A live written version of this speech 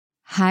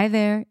Hi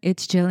there,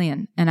 it's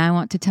Jillian, and I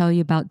want to tell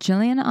you about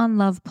Jillian on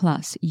Love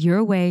Plus,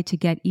 your way to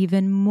get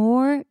even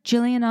more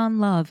Jillian on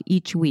Love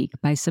each week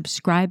by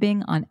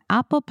subscribing on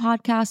Apple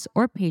Podcasts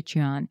or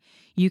Patreon.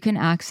 You can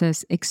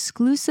access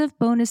exclusive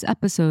bonus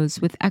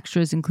episodes with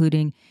extras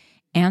including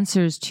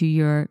answers to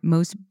your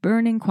most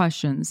burning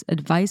questions,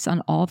 advice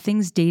on all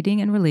things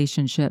dating and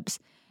relationships,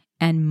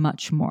 and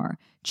much more.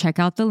 Check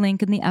out the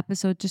link in the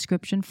episode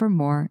description for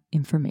more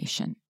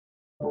information.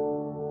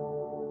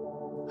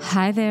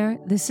 Hi there,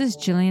 this is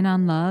Jillian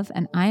on Love,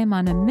 and I am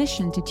on a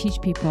mission to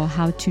teach people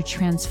how to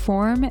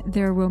transform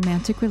their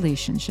romantic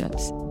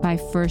relationships by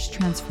first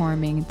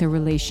transforming the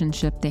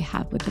relationship they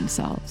have with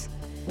themselves.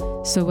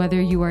 So whether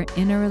you are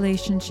in a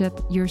relationship,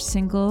 you're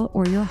single,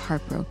 or you're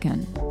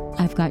heartbroken,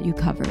 I've got you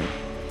covered.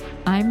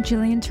 I'm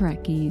Jillian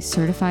Turecki,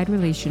 certified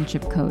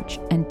relationship coach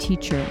and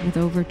teacher with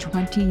over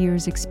 20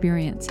 years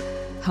experience,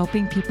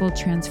 helping people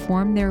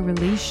transform their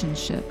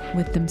relationship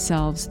with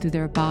themselves through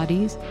their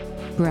bodies,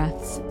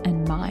 breaths,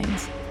 and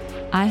minds.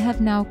 I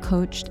have now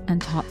coached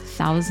and taught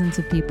thousands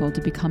of people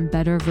to become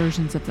better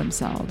versions of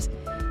themselves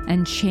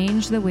and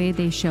change the way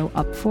they show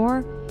up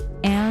for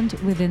and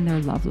within their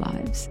love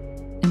lives.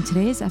 In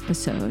today's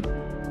episode,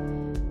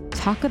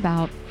 talk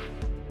about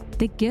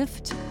the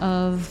gift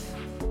of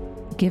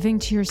giving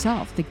to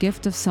yourself, the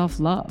gift of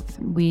self-love.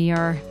 We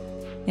are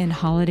in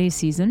holiday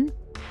season,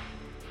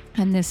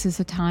 and this is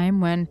a time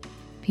when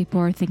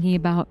people are thinking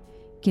about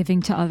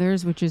giving to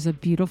others, which is a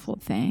beautiful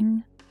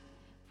thing.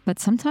 But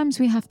sometimes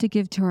we have to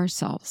give to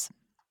ourselves,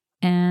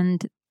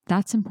 and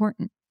that's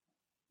important.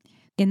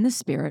 In the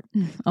spirit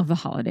of the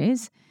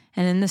holidays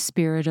and in the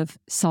spirit of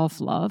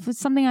self-love, it's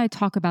something I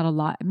talk about a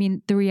lot. I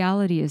mean, the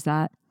reality is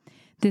that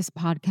this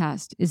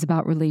podcast is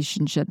about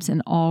relationships,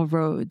 and all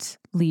roads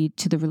lead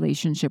to the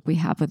relationship we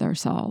have with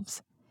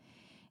ourselves.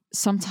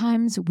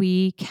 Sometimes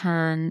we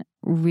can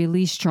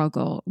really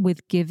struggle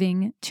with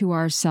giving to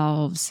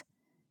ourselves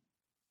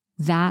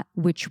that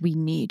which we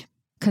need,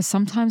 because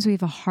sometimes we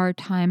have a hard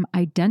time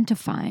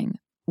identifying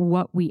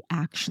what we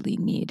actually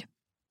need.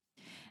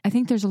 I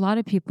think there's a lot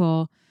of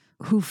people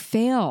who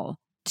fail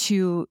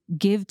to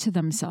give to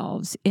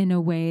themselves in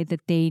a way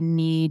that they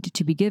need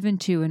to be given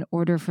to in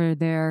order for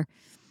their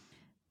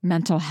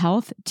mental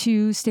health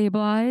to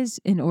stabilize,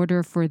 in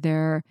order for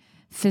their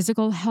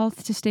physical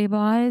health to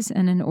stabilize,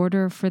 and in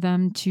order for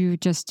them to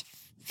just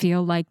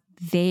feel like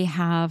they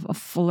have a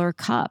fuller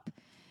cup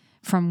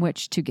from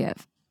which to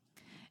give.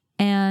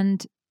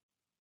 And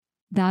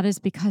that is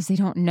because they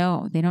don't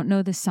know. They don't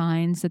know the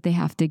signs that they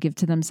have to give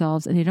to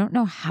themselves, and they don't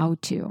know how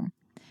to,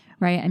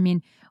 right? I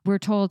mean, we're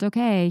told,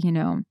 okay,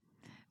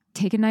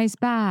 take a nice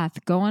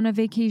bath, go on a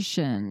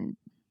vacation,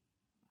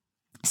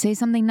 say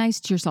something nice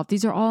to yourself.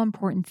 These are all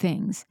important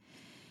things.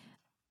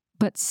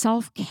 But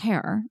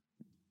self-care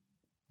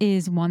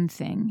is one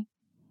thing.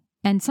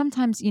 And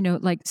sometimes,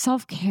 like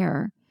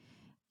self-care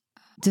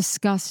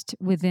discussed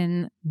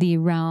within the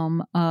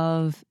realm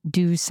of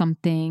do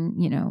something,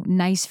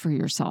 nice for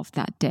yourself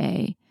that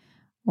day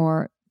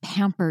or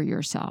pamper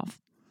yourself.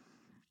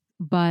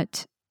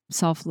 But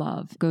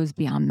self-love goes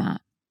beyond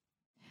that.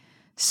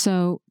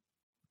 So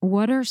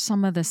what are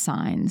some of the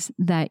signs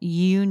that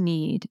you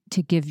need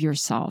to give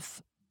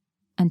yourself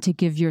and to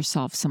give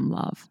yourself some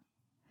love?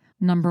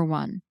 Number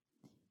one,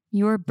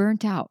 you're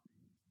burnt out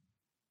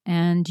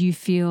and you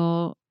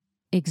feel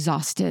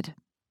exhausted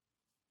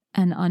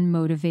and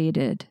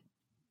unmotivated,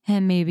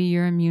 and maybe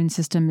your immune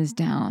system is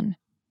down.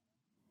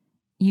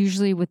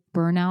 Usually with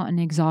burnout and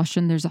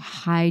exhaustion, there's a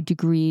high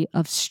degree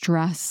of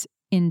stress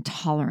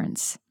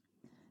intolerance.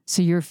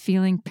 So you're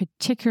feeling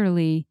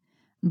particularly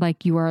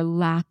like you are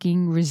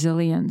lacking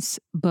resilience,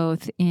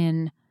 both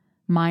in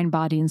mind,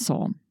 body, and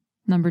soul.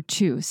 Number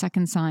two,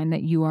 second sign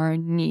that you are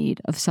in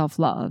need of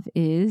self-love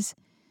is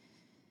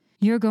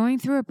you're going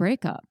through a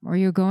breakup or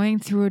you're going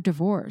through a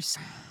divorce,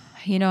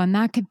 and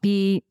that could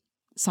be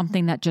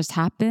something that just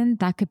happened.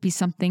 That could be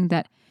something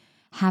that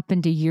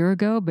happened a year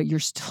ago, but you're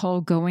still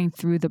going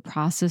through the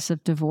process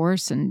of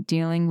divorce and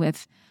dealing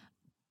with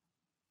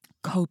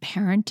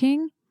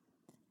co-parenting.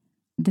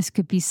 This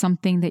could be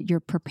something that you're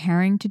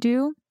preparing to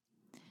do.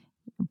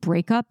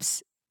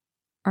 Breakups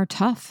are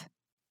tough,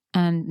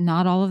 and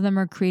not all of them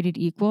are created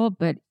equal,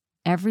 but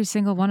every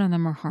single one of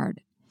them are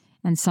hard.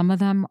 And some of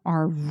them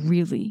are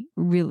really,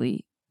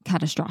 really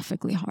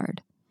catastrophically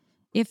hard.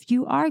 If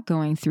you are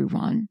going through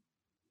one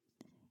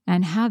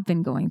and have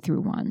been going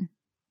through one,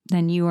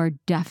 then you are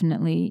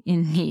definitely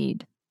in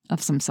need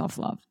of some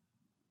self-love.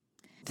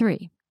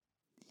 3,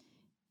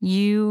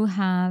 you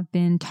have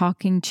been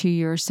talking to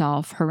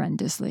yourself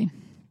horrendously.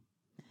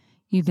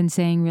 You've been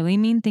saying really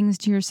mean things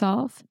to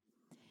yourself,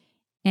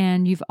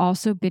 and you've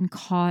also been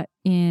caught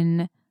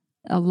in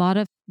a lot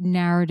of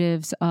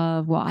narratives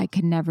of, well, I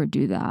could never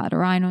do that,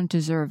 or I don't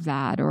deserve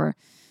that, or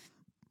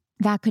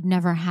that could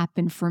never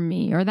happen for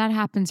me, or that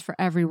happens for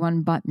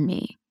everyone but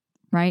me,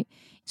 right?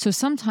 So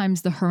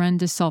sometimes the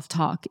horrendous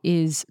self-talk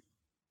is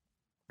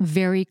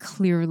very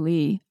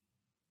clearly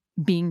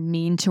being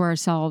mean to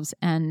ourselves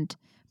and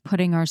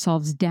putting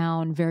ourselves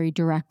down very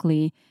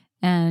directly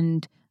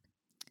and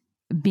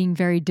being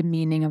very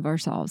demeaning of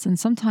ourselves. And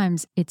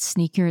sometimes it's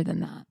sneakier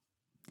than that.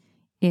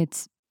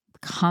 It's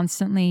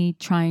constantly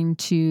trying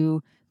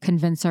to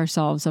convince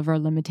ourselves of our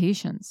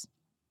limitations.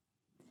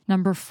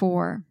 Number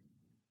 4,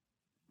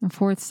 the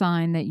fourth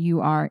sign that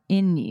you are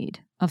in need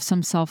of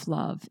some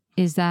self-love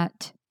is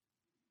that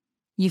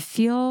you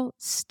feel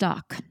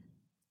stuck.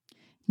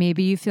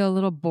 Maybe you feel a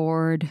little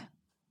bored,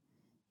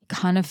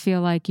 kind of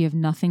feel like you have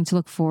nothing to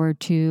look forward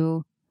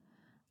to.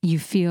 You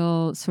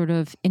feel sort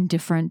of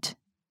indifferent.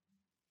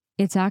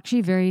 It's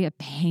actually very a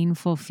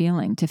painful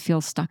feeling to feel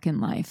stuck in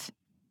life.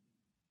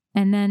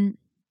 And then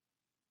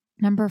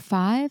number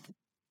 5,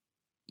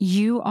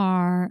 you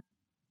are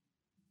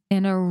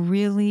in a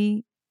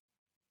really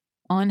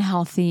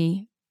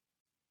unhealthy,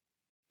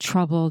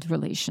 troubled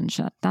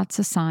relationship. That's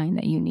a sign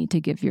that you need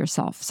to give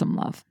yourself some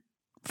love,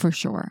 for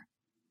sure.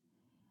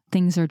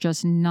 Things are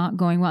just not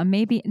going well.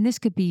 Maybe, and this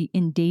could be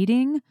in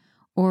dating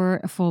or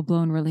a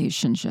full-blown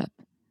relationship.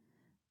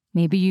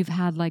 Maybe you've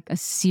had like a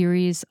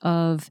series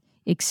of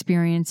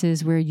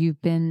experiences where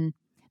you've been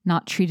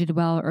not treated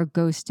well or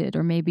ghosted,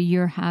 or maybe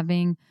you're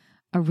having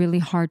a really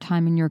hard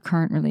time in your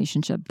current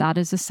relationship. That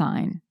is a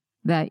sign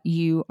that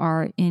you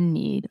are in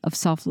need of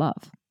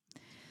self-love.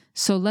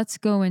 So let's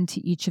go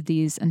into each of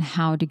these and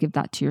how to give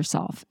that to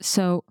yourself.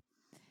 So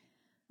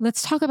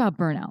let's talk about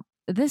burnout.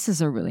 This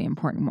is a really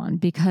important one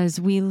because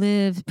we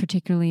live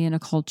particularly in a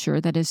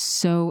culture that is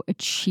so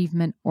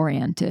achievement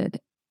oriented.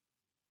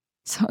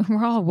 So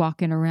we're all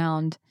walking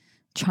around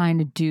trying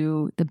to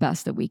do the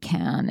best that we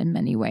can in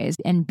many ways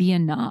and be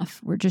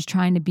enough. We're just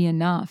trying to be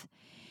enough.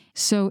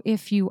 So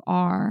if you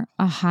are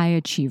a high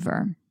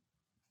achiever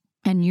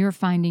and you're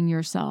finding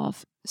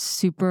yourself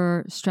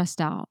super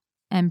stressed out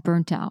and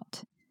burnt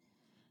out,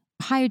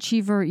 high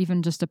achiever,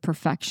 even just a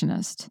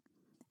perfectionist,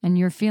 and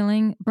you're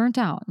feeling burnt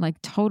out,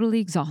 like totally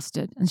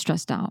exhausted and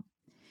stressed out,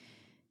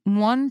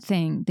 one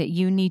thing that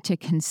you need to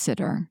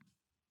consider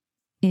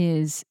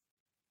is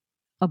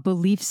a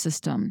belief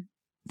system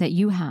that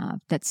you have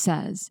that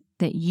says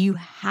that you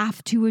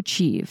have to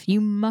achieve, you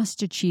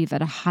must achieve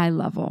at a high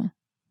level,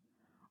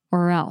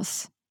 or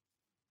else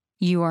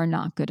you are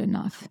not good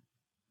enough.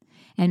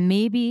 And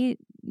maybe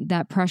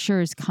that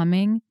pressure is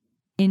coming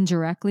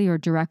indirectly or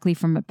directly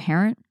from a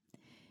parent.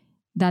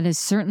 That is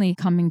certainly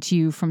coming to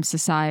you from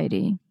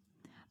society.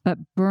 But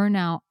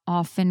burnout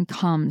often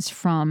comes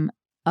from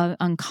an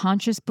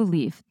unconscious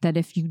belief that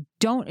if you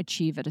don't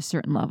achieve at a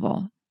certain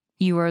level,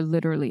 you are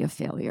literally a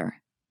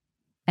failure.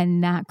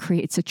 And that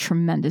creates a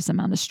tremendous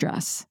amount of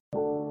stress.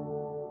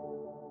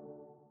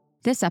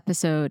 This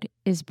episode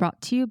is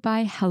brought to you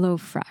by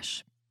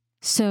HelloFresh.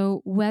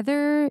 So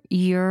whether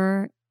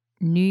your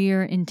New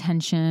Year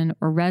intention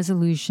or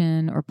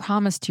resolution or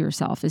promise to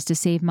yourself is to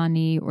save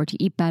money or to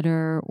eat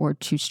better or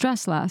to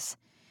stress less,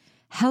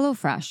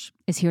 HelloFresh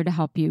is here to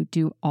help you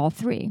do all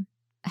three.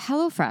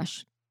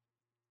 HelloFresh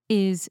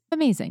is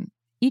amazing.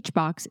 Each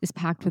box is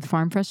packed with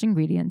farm-fresh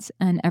ingredients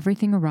and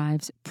everything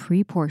arrives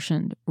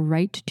pre-portioned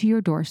right to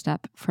your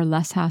doorstep for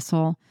less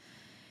hassle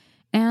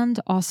and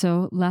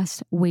also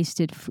less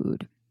wasted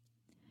food.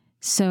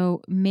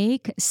 So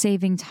make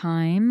saving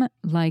time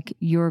like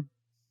your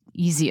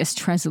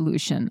easiest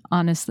resolution,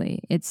 honestly.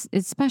 It's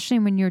especially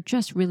when you're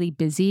just really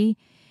busy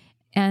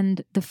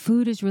and the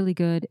food is really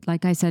good.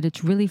 Like I said,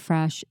 it's really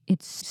fresh.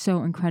 It's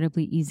so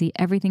incredibly easy.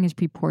 Everything is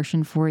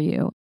pre-portioned for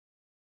you.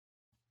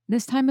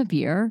 This time of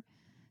year,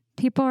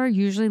 people are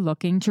usually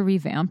looking to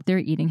revamp their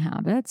eating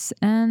habits.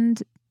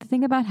 And the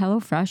thing about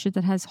HelloFresh is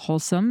it has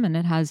wholesome and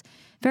it has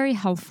very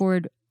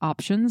health-forward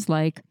options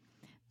like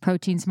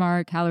protein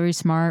smart, calorie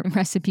smart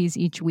recipes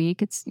each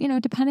week. It's,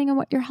 depending on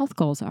what your health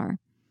goals are.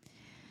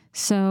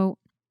 So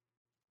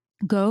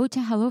go to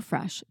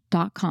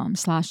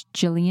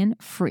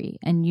HelloFresh.com/JillianFree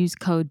and use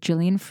code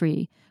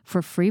JillianFree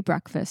for free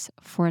breakfast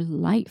for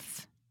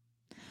life.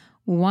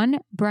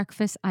 One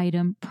breakfast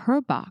item per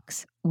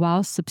box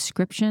while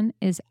subscription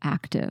is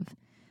active.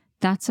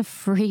 That's a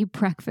free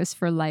breakfast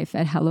for life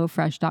at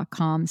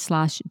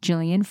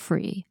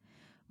HelloFresh.com/JillianFree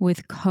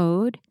with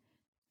code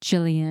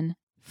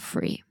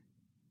JillianFree.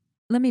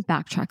 Let me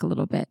backtrack a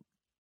little bit.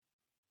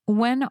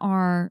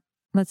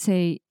 Let's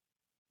say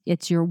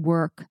it's your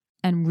work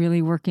and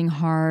really working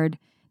hard,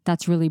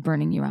 that's really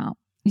burning you out.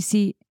 You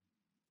see,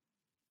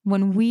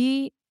 when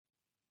we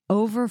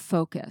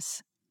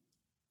over-focus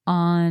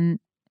on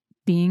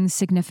being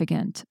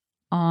significant,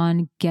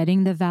 on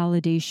getting the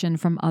validation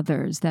from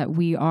others that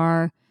we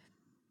are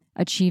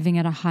achieving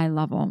at a high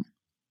level,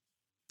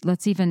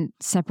 let's even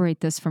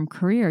separate this from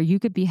career. You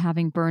could be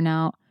having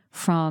burnout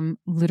from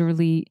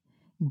literally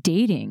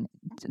dating,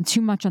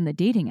 too much on the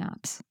dating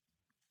apps.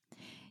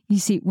 You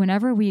see,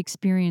 whenever we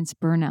experience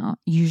burnout,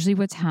 usually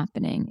what's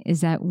happening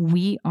is that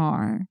we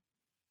are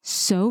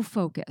so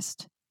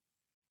focused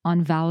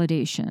on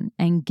validation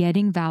and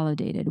getting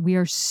validated. We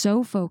are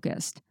so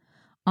focused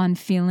on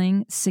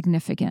feeling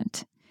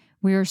significant.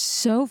 We are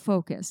so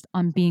focused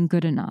on being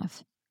good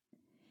enough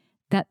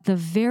that the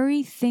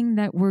very thing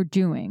that we're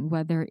doing,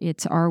 whether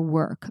it's our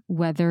work,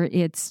 whether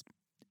it's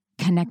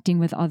connecting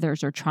with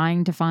others or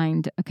trying to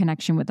find a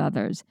connection with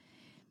others,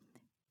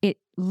 it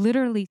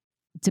literally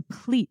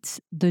depletes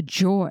the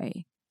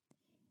joy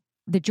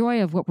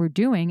of what we're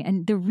doing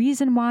and the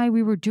reason why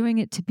we were doing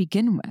it to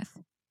begin with.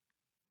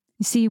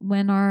 You see,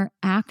 when our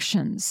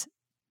actions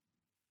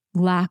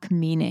lack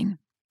meaning,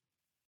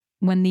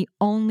 when the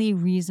only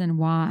reason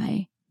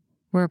why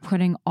we're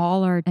putting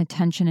all our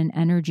attention and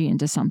energy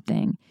into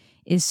something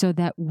is so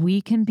that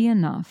we can be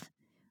enough,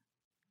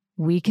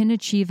 we can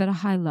achieve at a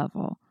high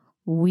level,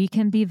 we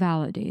can be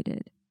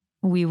validated,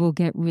 we will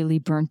get really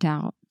burnt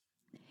out.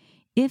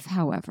 If,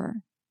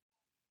 however,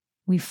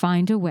 we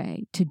find a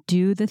way to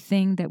do the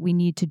thing that we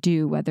need to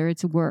do, whether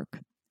it's work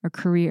or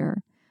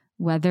career,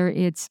 whether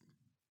it's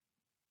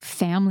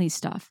family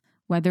stuff,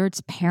 whether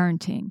it's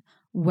parenting,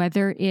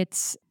 whether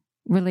it's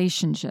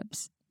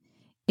relationships,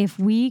 if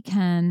we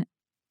can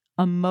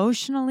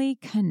emotionally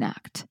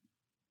connect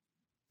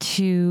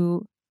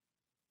to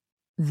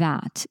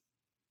that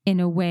in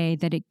a way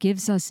that it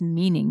gives us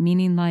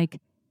meaning like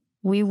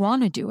we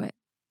want to do it.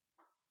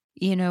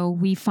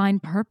 We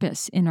find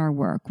purpose in our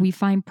work. We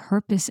find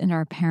purpose in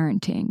our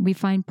parenting. We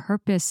find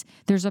purpose.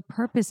 There's a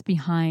purpose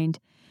behind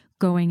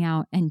going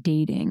out and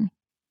dating.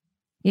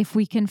 If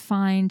we can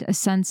find a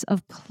sense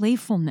of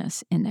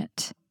playfulness in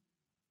it,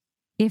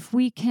 if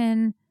we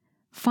can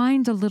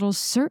find a little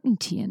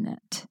certainty in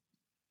it,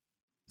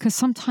 because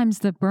sometimes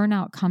the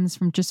burnout comes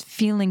from just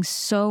feeling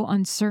so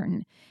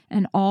uncertain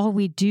and all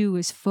we do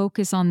is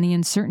focus on the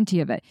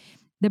uncertainty of it.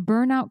 The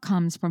burnout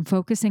comes from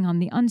focusing on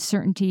the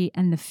uncertainty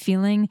and the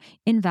feeling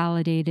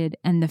invalidated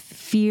and the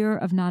fear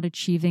of not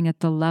achieving at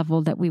the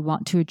level that we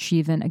want to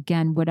achieve in,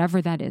 again,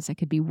 whatever that is. It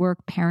could be work,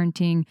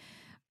 parenting,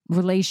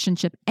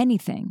 relationship,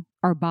 anything,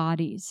 our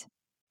bodies.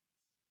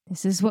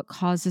 This is what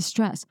causes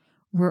stress.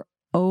 We're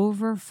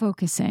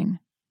over-focusing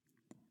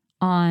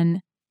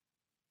on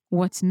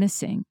what's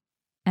missing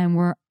and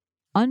we're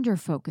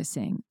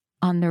under-focusing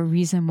on the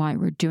reason why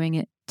we're doing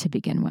it to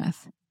begin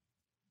with.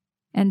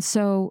 And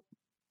so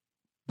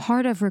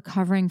part of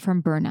recovering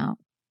from burnout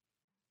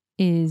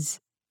is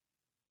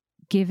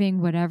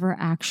giving whatever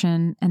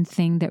action and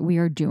thing that we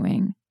are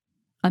doing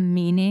a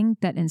meaning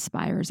that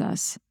inspires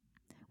us.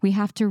 We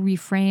have to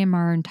reframe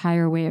our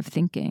entire way of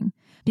thinking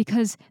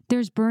because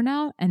there's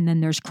burnout and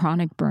then there's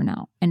chronic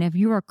burnout. And if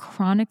you are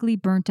chronically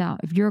burnt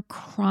out, if you're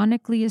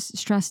chronically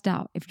stressed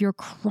out, if you're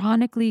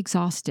chronically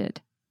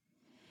exhausted,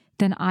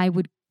 then I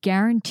would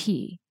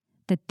guarantee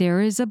that there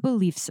is a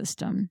belief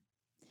system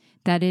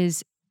that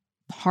is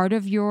part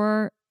of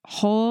your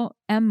whole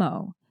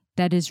MO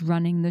that is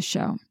running the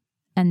show.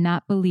 And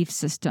that belief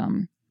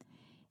system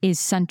is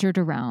centered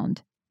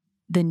around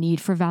the need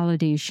for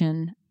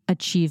validation,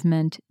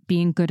 achievement,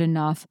 being good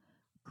enough,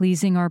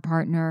 pleasing our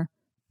partner,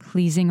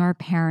 pleasing our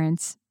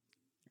parents,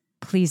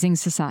 pleasing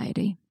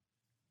society.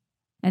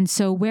 And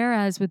so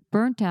whereas with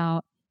burnt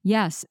out,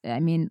 yes,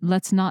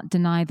 let's not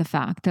deny the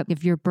fact that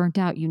if you're burnt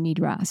out, you need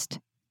rest.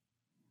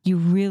 You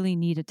really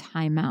need a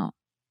timeout.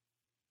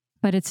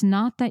 But it's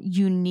not that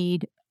you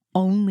need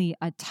only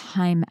a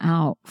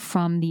timeout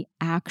from the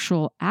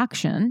actual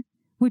action,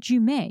 which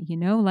you may,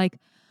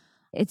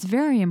 it's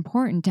very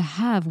important to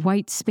have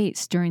white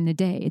space during the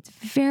day. It's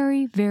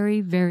very,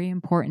 very, very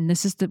important.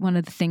 This is one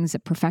of the things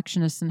that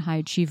perfectionists and high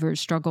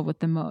achievers struggle with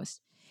the most.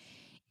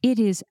 It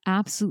is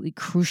absolutely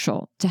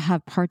crucial to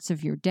have parts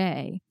of your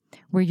day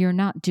where you're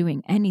not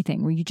doing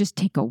anything, where you just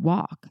take a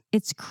walk.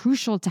 It's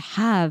crucial to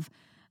have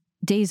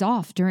days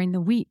off during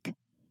the week.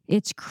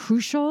 It's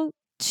crucial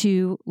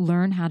to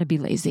learn how to be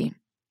lazy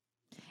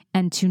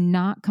and to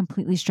not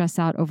completely stress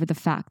out over the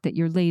fact that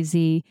you're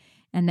lazy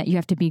and that you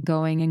have to be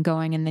going and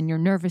going. And then your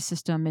nervous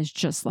system is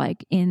just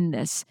like in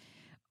this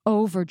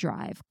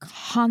overdrive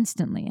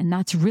constantly. And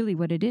that's really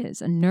what it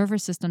is, a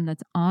nervous system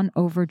that's on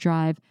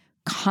overdrive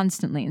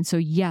constantly. And so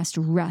yes,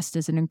 rest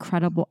is an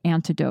incredible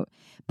antidote.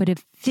 But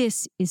if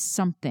this is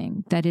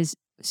something that is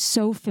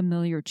so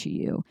familiar to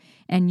you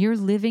and you're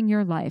living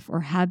your life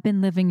or have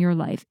been living your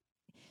life,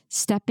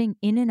 stepping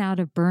in and out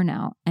of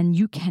burnout, and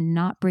you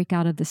cannot break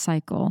out of the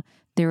cycle,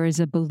 there is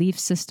a belief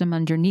system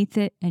underneath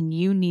it, and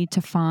you need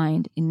to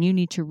find and you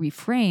need to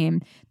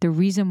reframe the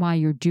reason why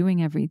you're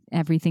doing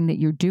everything that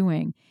you're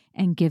doing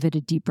and give it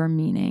a deeper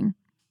meaning.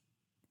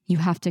 You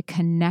have to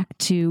connect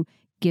to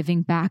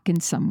giving back in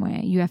some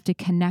way. You have to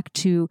connect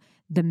to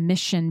the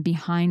mission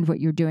behind what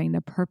you're doing,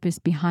 the purpose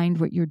behind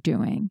what you're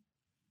doing.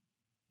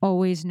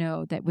 Always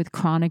know that with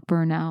chronic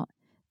burnout,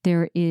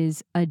 there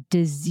is a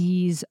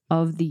disease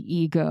of the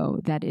ego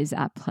that is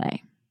at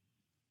play.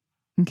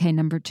 Okay,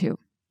 number two.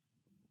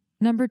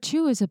 Number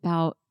two is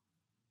about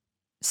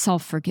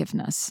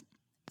self-forgiveness.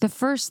 The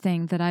first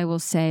thing that I will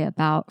say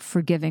about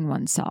forgiving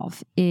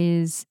oneself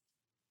is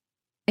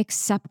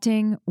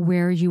accepting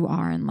where you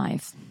are in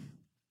life.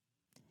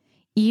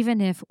 Even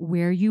if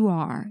where you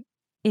are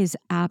is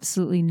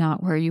absolutely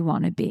not where you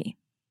want to be.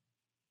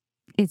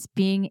 It's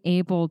being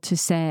able to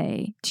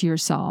say to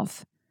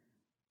yourself,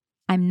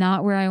 I'm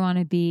not where I want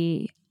to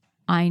be.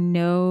 I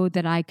know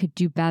that I could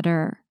do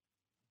better,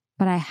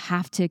 but I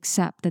have to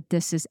accept that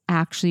this is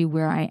actually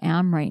where I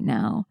am right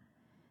now.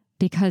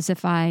 Because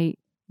if I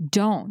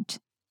don't,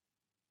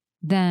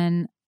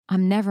 then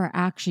I'm never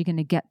actually going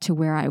to get to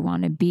where I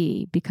want to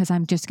be because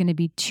I'm just going to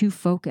be too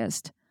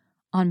focused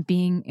on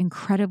being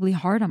incredibly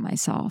hard on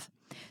myself.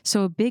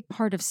 So a big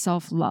part of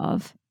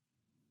self-love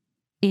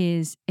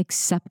is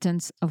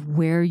acceptance of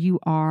where you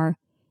are,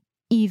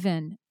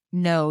 even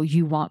though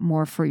you want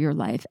more for your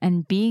life,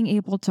 and being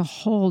able to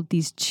hold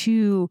these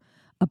two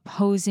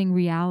opposing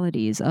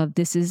realities of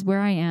this is where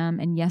I am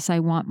and yes, I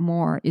want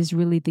more is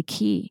really the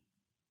key.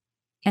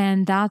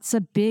 And that's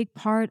a big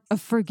part of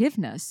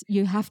forgiveness.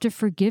 You have to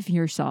forgive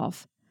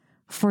yourself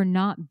for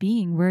not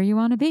being where you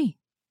want to be.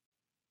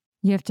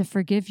 You have to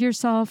forgive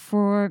yourself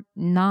for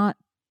not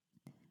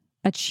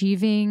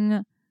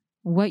achieving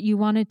what you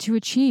wanted to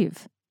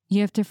achieve.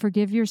 You have to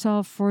forgive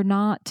yourself for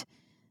not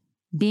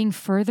being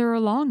further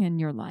along in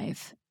your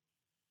life.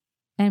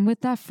 And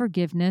with that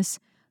forgiveness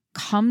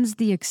comes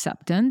the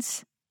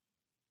acceptance.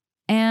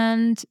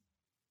 And,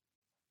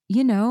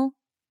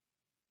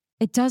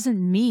 it doesn't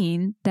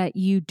mean that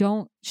you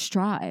don't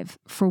strive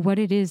for what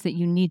it is that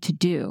you need to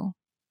do.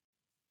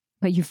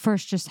 But you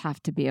first just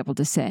have to be able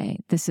to say,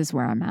 this is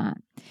where I'm at.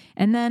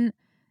 And then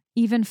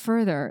even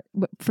further,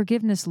 what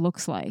forgiveness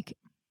looks like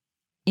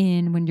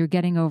when you're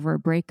getting over a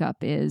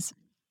breakup is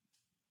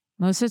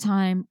most of the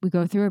time we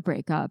go through a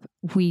breakup,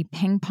 we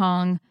ping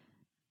pong.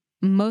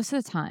 Most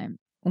of the time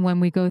when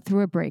we go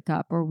through a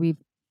breakup or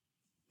we've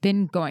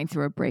been going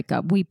through a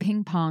breakup, we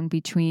ping pong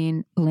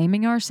between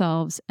blaming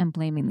ourselves and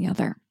blaming the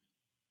other.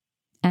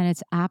 And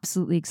it's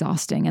absolutely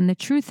exhausting. And the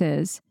truth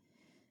is,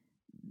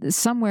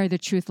 somewhere the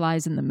truth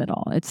lies in the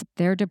middle. It's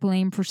they're to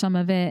blame for some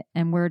of it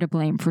and we're to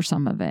blame for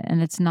some of it.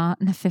 And it's not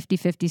in a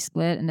 50-50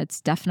 split, and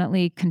it's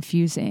definitely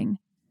confusing.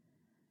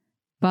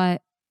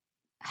 But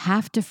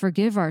have to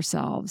forgive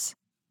ourselves.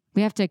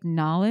 We have to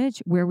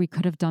acknowledge where we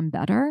could have done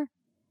better.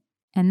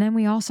 And then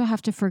we also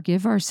have to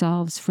forgive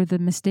ourselves for the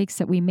mistakes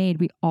that we made.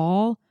 We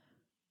all,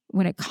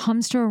 when it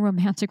comes to a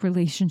romantic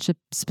relationship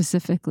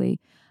specifically,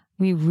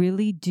 we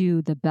really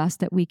do the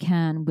best that we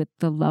can with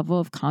the level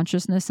of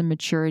consciousness and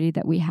maturity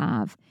that we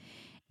have.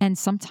 And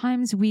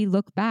sometimes we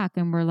look back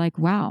and we're like,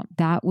 wow,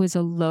 that was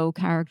a low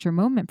character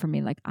moment for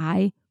me. Like,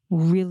 I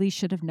really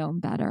should have known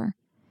better.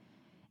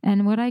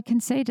 And what I can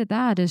say to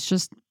that is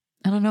just,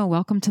 I don't know,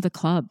 welcome to the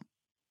club.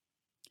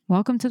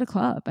 Welcome to the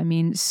club. I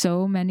mean,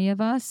 so many of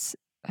us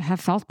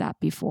have felt that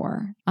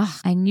before.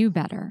 I knew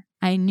better.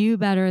 I knew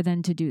better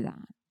than to do that.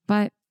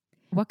 But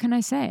what can I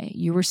say?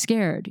 You were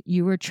scared.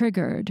 You were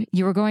triggered.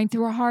 You were going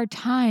through a hard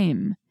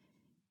time.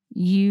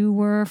 You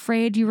were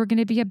afraid you were going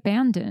to be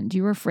abandoned.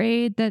 You were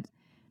afraid that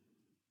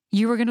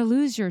you were going to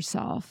lose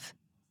yourself.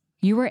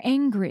 You were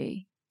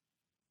angry,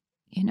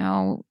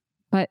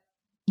 but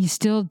you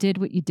still did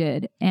what you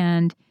did.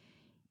 And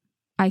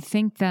I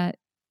think that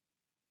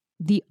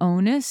the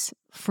onus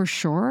for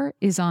sure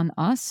is on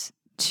us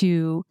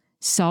to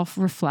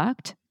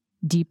self-reflect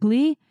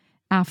deeply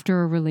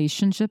after a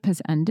relationship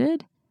has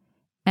ended,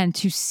 and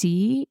to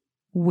see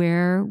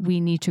where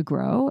we need to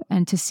grow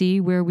and to see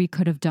where we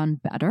could have done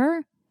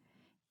better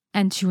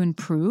and to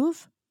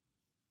improve.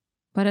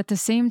 But at the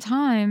same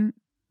time,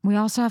 we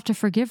also have to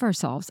forgive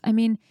ourselves. I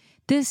mean,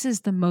 this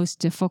is the most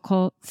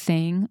difficult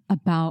thing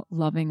about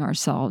loving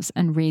ourselves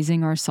and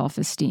raising our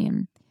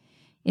self-esteem,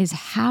 is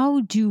how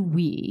do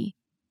we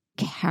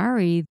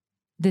carry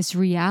this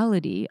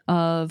reality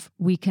of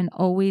we can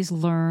always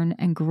learn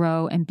and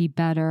grow and be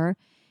better.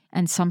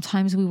 And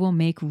sometimes we will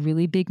make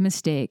really big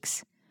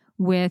mistakes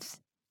with,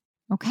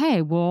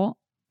 okay, well,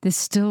 this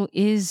still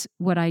is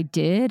what I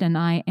did, and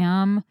I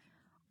am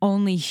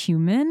only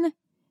human,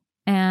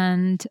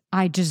 and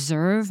I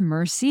deserve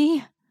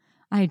mercy.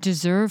 I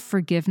deserve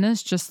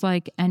forgiveness, just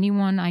like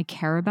anyone I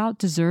care about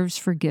deserves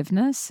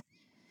forgiveness.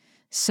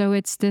 So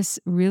it's this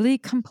really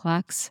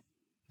complex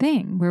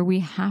thing where we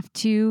have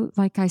to,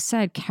 like I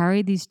said,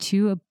 carry these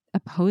two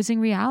opposing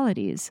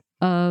realities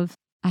of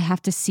I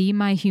have to see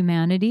my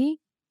humanity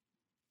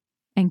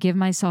and give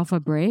myself a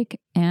break,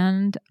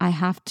 and I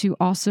have to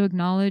also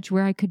acknowledge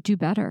where I could do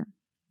better.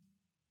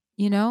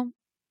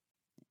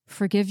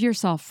 Forgive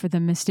yourself for the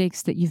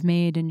mistakes that you've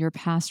made in your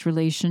past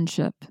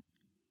relationship.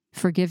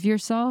 Forgive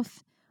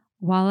yourself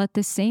while at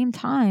the same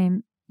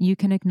time, you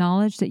can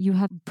acknowledge that you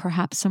have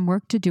perhaps some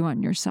work to do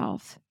on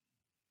yourself.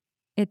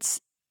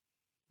 It's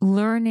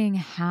learning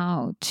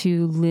how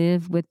to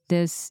live with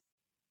this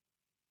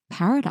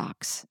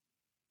paradox,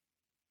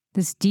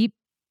 this deep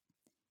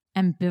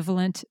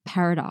ambivalent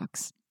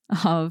paradox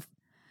of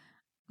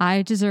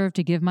I deserve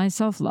to give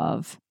myself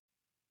love,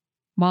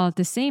 while at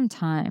the same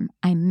time,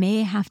 I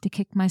may have to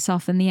kick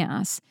myself in the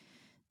ass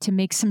to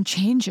make some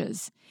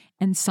changes.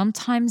 And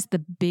sometimes the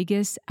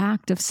biggest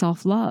act of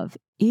self-love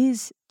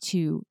is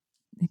to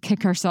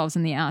kick ourselves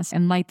in the ass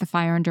and light the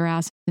fire under our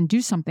ass and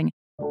do something.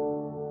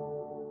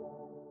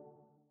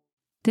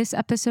 This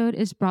episode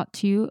is brought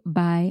to you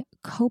by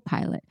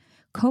Copilot.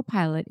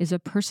 Copilot is a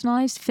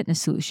personalized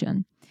fitness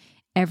solution.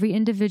 Every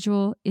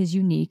individual is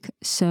unique,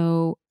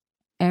 so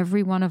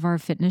every one of our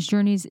fitness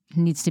journeys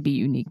needs to be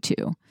unique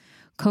too.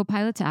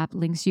 Copilot's app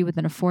links you with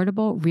an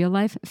affordable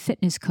real-life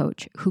fitness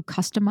coach who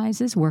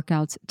customizes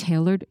workouts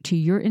tailored to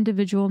your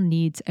individual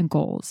needs and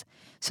goals.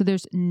 So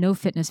there's no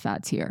fitness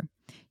fads here.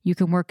 You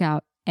can work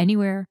out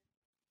anywhere,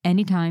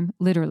 anytime,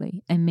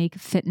 literally, and make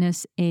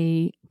fitness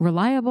a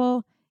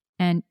reliable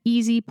and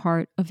easy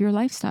part of your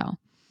lifestyle.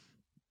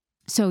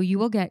 So you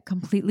will get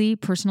completely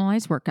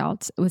personalized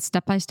workouts with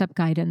step-by-step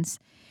guidance,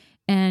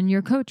 and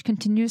your coach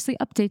continuously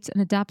updates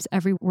and adapts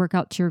every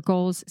workout to your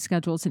goals,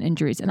 schedules, and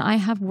injuries. And I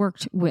have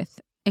worked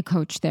with a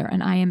coach there,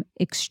 and I am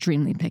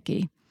extremely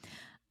picky.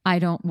 I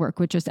don't work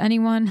with just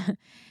anyone.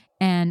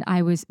 And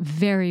I was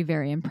very,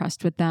 very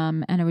impressed with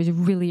them. And I was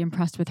really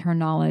impressed with her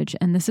knowledge.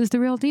 And this is the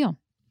real deal.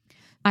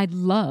 I'd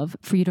love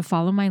for you to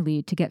follow my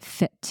lead to get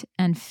fit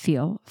and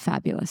feel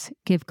fabulous.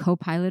 Give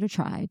Copilot a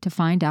try to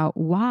find out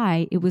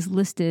why it was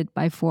listed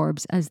by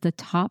Forbes as the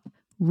top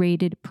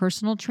rated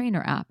personal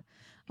trainer app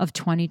of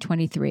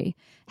 2023.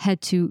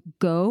 Head to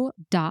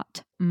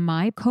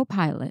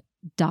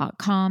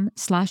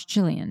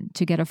go.mycopilot.com/Jillian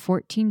to get a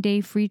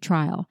 14-day free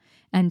trial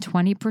and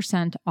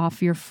 20%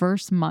 off your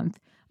first month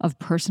of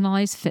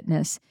personalized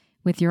fitness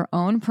with your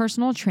own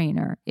personal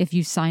trainer if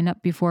you sign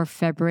up before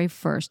February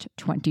 1st,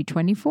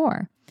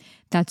 2024.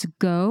 That's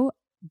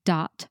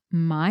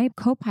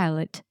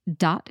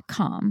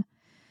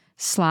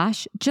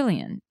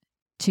go.mycopilot.com/Jillian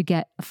to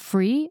get a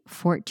free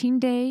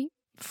 14-day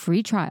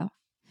free trial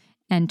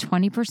and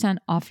 20%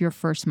 off your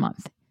first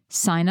month.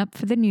 Sign up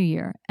for the new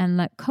year and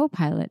let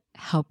Copilot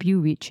help you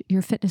reach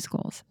your fitness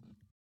goals.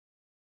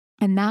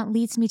 And that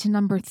leads me to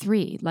number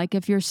 3. Like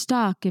if you're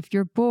stuck, if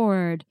you're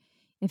bored,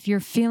 if you're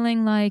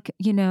feeling like,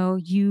 you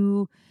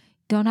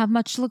don't have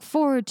much to look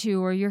forward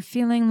to, or you're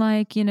feeling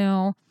like, you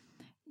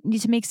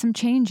need to make some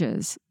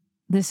changes,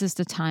 this is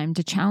the time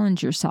to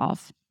challenge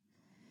yourself.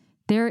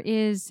 There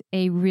is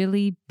a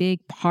really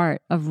big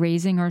part of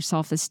raising our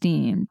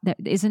self-esteem that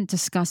isn't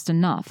discussed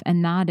enough,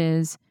 and that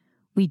is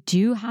we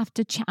do have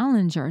to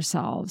challenge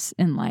ourselves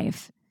in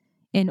life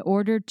in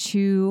order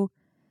to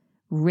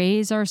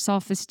raise our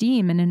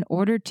self-esteem and in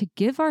order to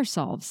give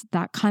ourselves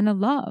that kind of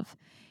love.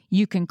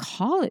 You can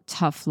call it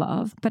tough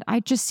love, but I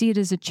just see it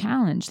as a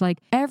challenge. Like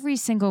every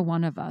single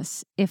one of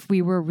us, if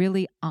we were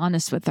really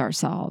honest with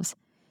ourselves,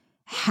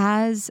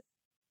 has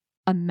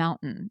a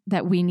mountain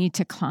that we need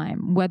to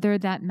climb, whether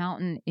that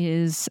mountain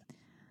is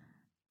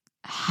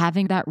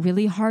having that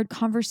really hard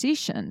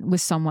conversation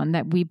with someone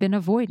that we've been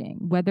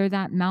avoiding, whether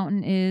that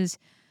mountain is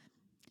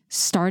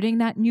starting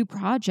that new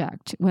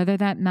project, whether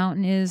that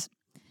mountain is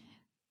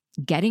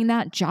getting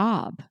that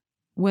job,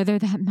 whether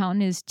that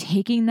mountain is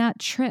taking that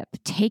trip,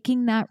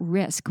 taking that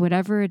risk,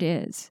 whatever it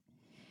is.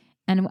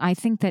 And I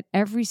think that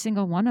every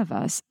single one of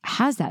us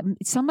has that.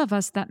 Some of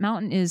us, that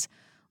mountain is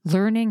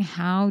learning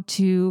how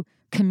to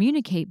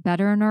communicate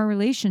better in our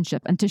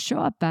relationship and to show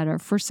up better.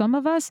 For some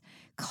of us,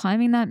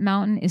 climbing that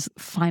mountain is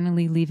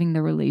finally leaving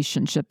the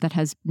relationship that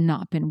has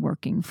not been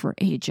working for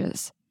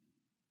ages.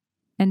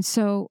 And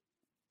so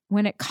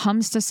when it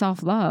comes to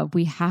self-love,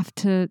 we have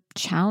to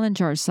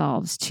challenge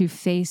ourselves to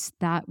face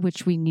that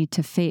which we need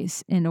to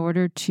face in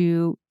order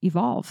to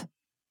evolve.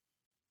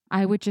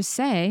 I would just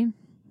say,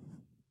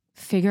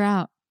 figure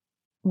out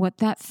what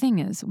that thing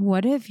is.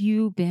 What have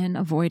you been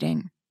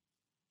avoiding?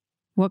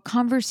 What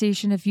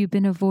conversation have you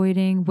been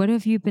avoiding? What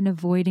have you been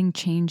avoiding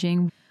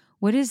changing?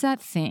 What is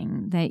that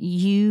thing that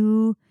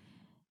you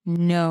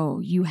know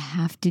you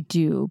have to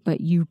do,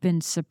 but you've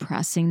been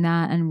suppressing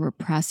that and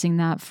repressing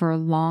that for a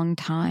long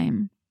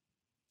time?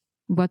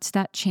 What's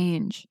that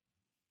change?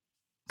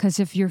 Because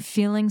if you're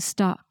feeling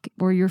stuck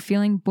or you're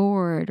feeling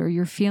bored or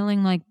you're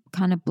feeling like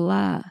kind of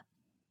blah,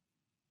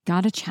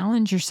 gotta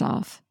challenge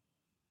yourself,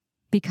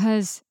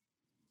 because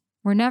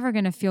we're never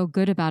going to feel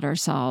good about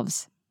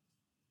ourselves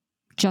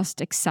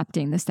just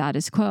accepting the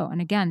status quo.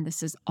 And again,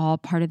 this is all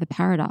part of the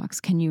paradox.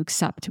 Can you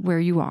accept where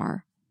you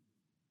are?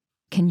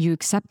 Can you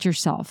accept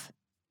yourself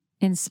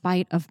in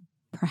spite of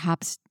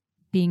perhaps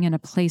being in a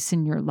place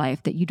in your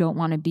life that you don't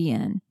want to be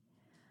in?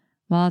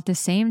 While at the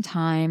same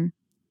time,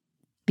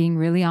 being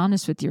really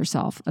honest with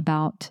yourself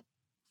about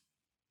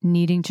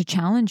needing to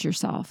challenge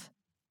yourself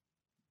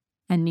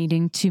and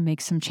needing to make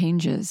some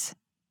changes.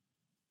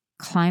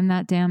 Climb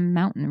that damn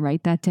mountain,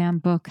 write that damn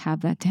book,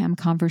 have that damn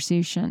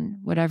conversation,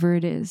 whatever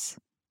it is.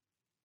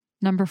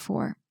 Number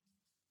 4,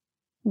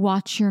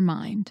 watch your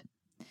mind.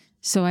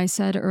 So I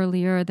said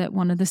earlier that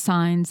one of the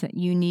signs that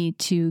you need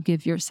to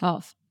give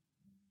yourself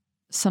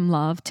some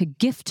love, to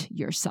gift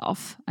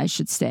yourself, I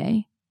should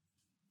say,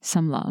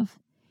 some love,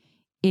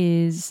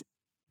 is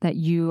that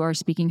you are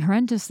speaking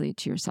horrendously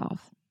to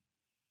yourself.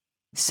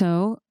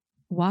 So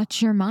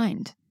watch your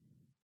mind.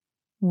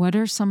 What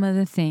are some of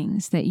the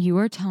things that you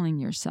are telling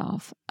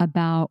yourself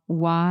about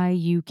why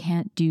you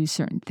can't do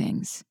certain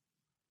things?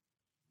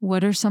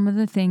 What are some of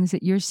the things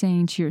that you're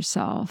saying to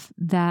yourself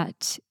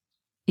that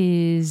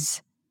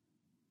is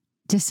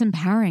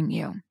disempowering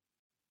you?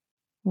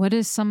 What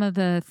is some of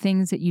the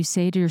things that you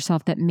say to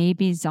yourself that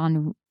maybe is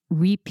on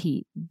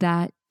repeat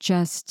that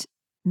just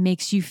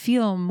makes you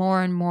feel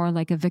more and more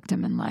like a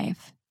victim in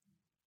life,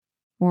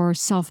 or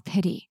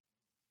self-pity?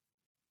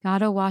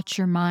 Gotta watch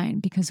your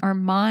mind, because our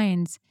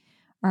minds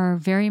are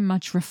very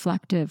much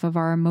reflective of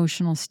our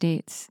emotional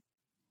states.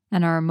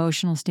 And our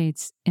emotional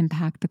states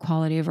impact the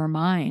quality of our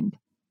mind.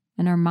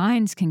 And our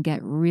minds can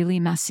get really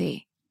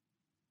messy.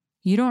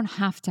 You don't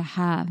have to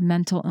have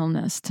mental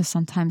illness to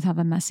sometimes have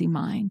a messy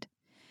mind.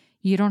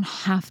 You don't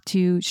have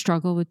to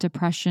struggle with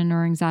depression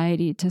or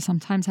anxiety to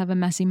sometimes have a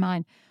messy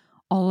mind.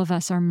 All of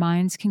us, our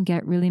minds can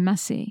get really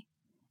messy.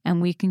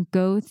 And we can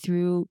go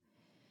through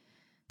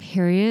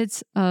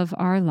periods of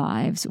our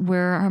lives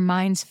where our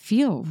minds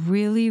feel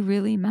really,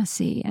 really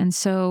messy. And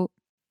so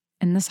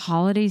in this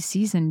holiday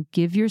season,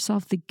 give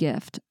yourself the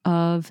gift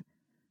of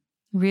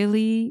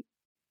really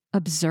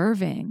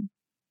observing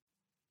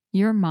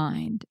your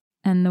mind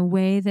and the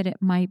way that it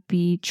might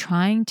be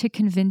trying to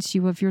convince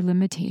you of your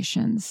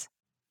limitations,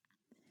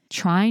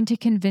 trying to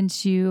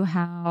convince you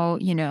how,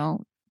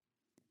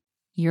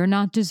 you're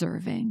not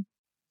deserving,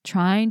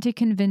 trying to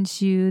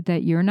convince you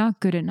that you're not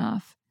good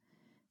enough,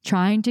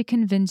 trying to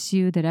convince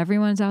you that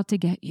everyone's out to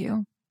get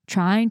you,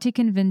 trying to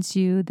convince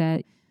you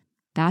that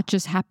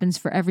just happens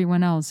for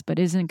everyone else, but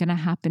isn't going to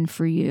happen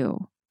for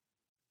you.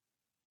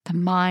 The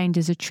mind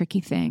is a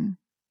tricky thing.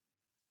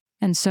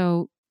 And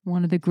so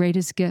one of the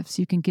greatest gifts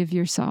you can give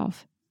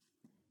yourself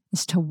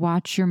is to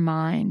watch your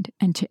mind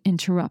and to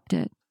interrupt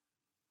it.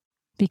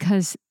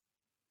 Because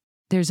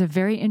there's a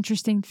very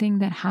interesting thing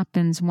that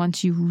happens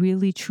once you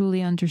really,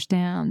 truly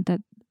understand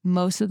that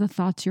most of the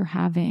thoughts you're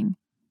having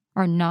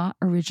are not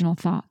original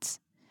thoughts.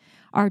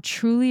 Our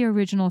truly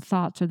original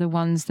thoughts are the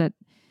ones that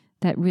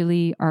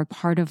really are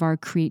part of our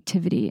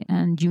creativity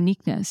and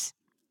uniqueness.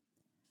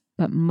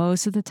 But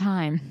most of the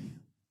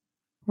time,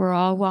 we're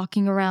all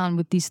walking around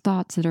with these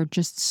thoughts that are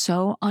just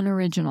so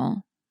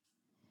unoriginal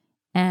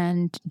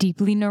and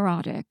deeply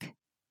neurotic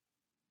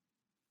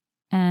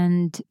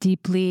and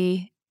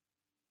deeply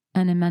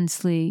and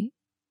immensely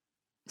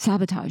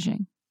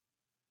sabotaging.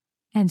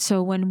 And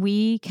so when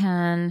we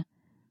can,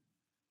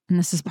 and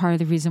this is part of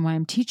the reason why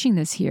I'm teaching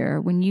this here,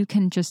 when you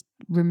can just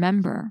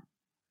remember,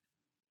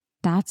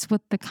 that's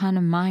what the kind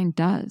of mind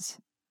does.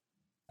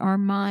 Our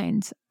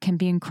minds can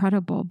be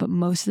incredible, but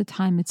most of the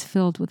time it's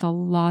filled with a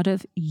lot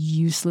of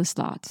useless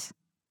thoughts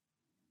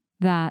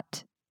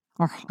that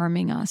are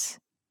harming us.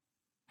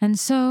 And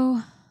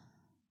so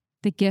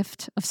the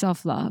gift of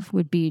self-love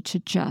would be to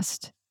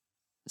just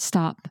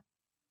stop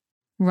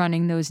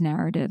running those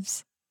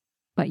narratives.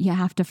 But you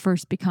have to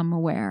first become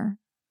aware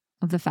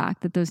of the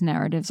fact that those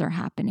narratives are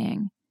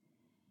happening.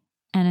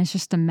 And it's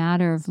just a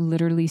matter of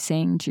literally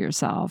saying to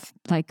yourself,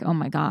 like, oh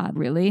my God,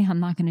 really? I'm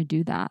not going to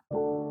do that.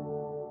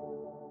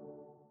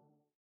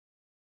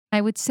 I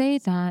would say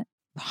that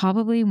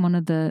probably one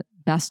of the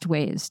best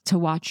ways to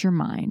watch your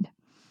mind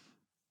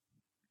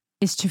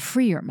is to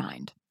free your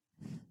mind.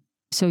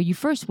 So you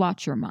first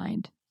watch your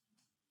mind,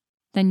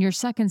 then your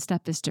second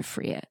step is to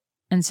free it.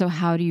 And so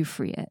how do you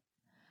free it?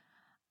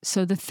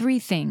 So the three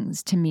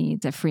things to me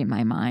that free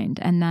my mind,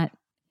 and that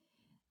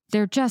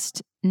they're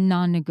just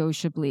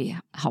non-negotiably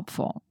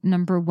helpful.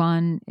 Number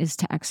one is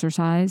to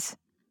exercise,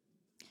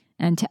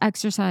 and to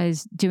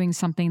exercise doing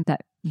something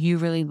that you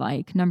really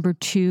like. Number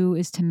two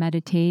is to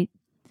meditate.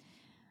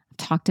 I've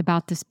talked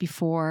about this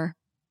before.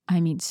 I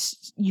mean,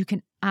 you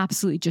can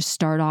absolutely just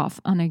start off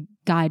on a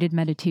guided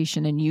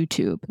meditation in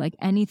YouTube, like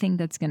anything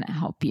that's going to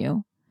help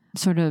you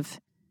sort of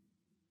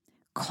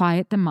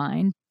quiet the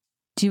mind.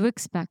 Do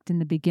expect in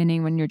the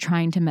beginning when you're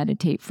trying to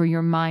meditate for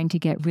your mind to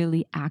get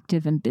really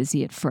active and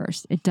busy at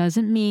first. It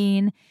doesn't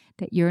mean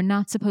that you're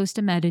not supposed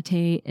to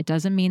meditate. It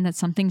doesn't mean that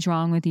something's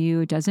wrong with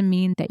you. It doesn't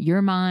mean that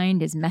your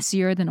mind is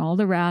messier than all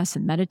the rest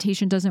and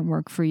meditation doesn't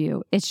work for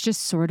you. It's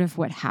just sort of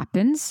what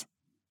happens.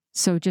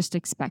 So just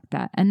expect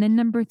that. And then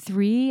number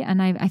three,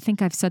 and I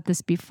think I've said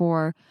this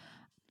before,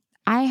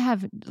 I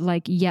have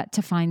yet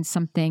to find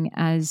something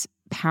as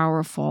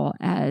powerful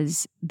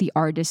as The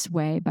Artist's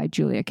Way by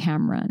Julia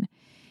Cameron.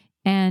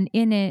 And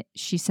in it,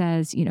 she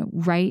says,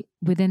 right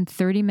within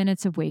 30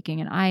 minutes of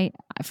waking. And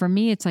for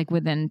me, it's like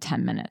within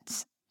 10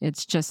 minutes.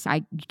 It's just,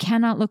 you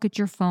cannot look at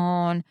your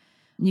phone.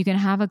 You can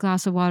have a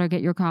glass of water,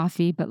 get your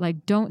coffee, but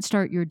don't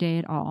start your day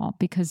at all,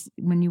 because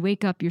when you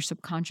wake up, your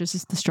subconscious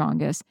is the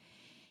strongest.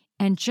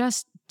 And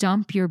just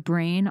dump your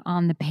brain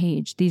on the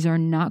page. These are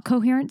not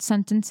coherent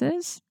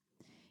sentences.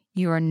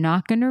 You are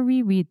not going to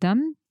reread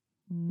them.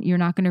 You're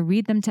not going to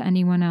read them to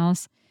anyone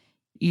else.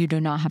 You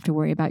do not have to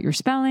worry about your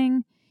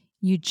spelling.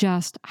 You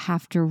just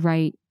have to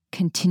write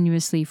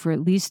continuously for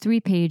at least 3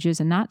 pages,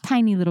 and not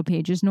tiny little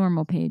pages,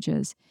 normal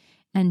pages,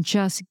 and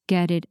just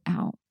get it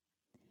out.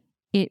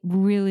 It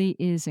really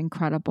is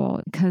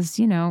incredible because,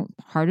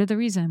 part of the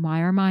reason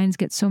why our minds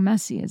get so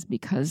messy is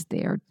because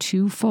they are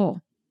too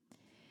full.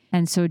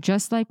 And so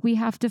just like we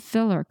have to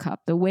fill our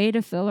cup, the way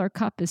to fill our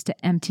cup is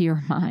to empty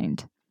your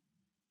mind.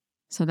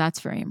 So that's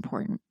very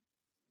important.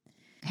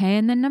 Okay,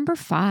 and then number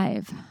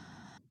 5.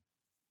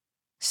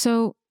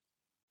 So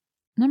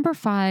number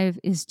 5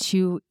 is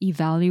to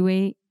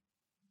evaluate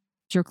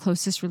your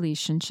closest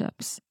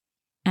relationships.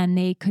 And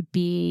they could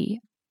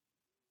be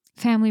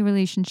family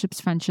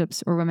relationships,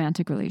 friendships, or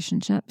romantic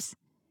relationships.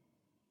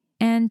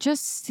 and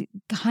just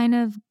kind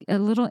of a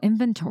little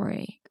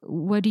inventory.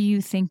 What do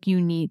you think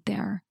you need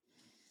there?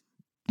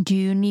 Do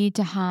you need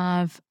to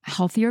have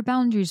healthier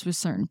boundaries with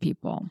certain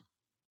people?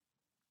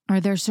 Are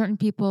there certain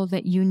people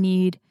that you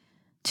need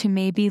to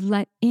maybe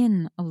let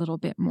in a little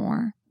bit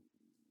more?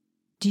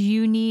 Do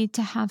you need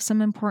to have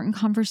some important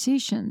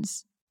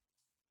conversations?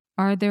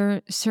 Are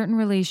there certain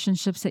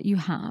relationships that you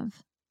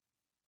have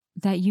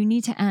that you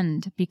need to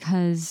end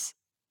because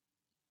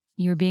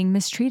you're being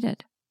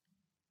mistreated?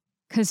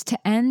 Because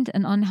to end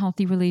an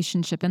unhealthy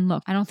relationship, and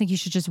look, I don't think you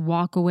should just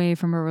walk away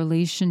from a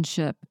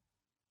relationship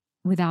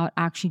without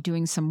actually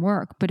doing some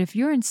work. But if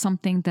you're in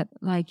something that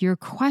like you're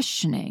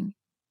questioning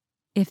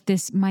if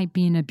this might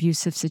be an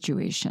abusive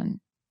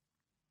situation,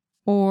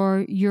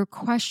 or you're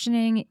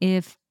questioning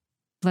if,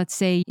 let's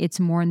say it's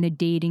more in the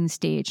dating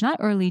stage, not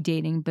early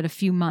dating, but a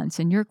few months,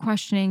 and you're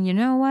questioning, you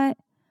know what?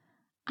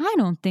 I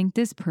don't think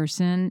this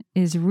person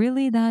is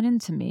really that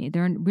into me.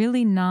 They're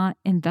really not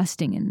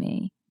investing in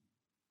me.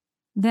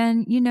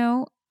 Then,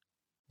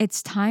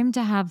 it's time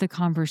to have the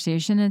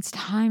conversation. It's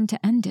time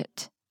to end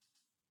it.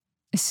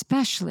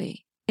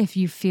 Especially if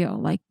you feel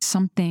like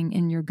something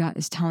in your gut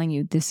is telling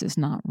you this is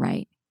not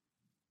right.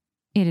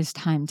 It is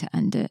time to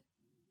end it.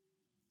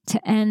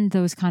 To end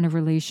those kind of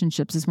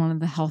relationships is one of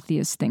the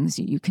healthiest things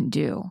that you can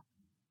do.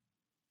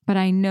 But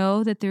I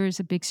know that there is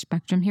a big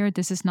spectrum here.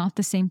 This is not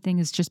the same thing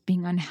as just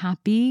being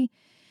unhappy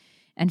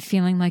and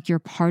feeling like you're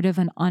part of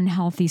an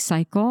unhealthy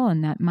cycle.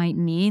 And that might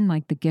mean,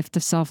 like, the gift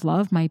of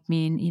self-love might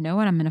mean, you know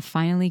what, I'm going to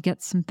finally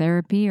get some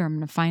therapy, or I'm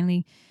going to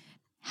finally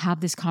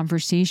have this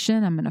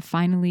conversation. I'm going to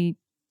finally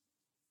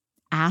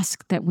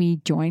ask that we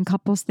join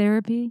couples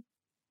therapy.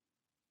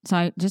 So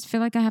I just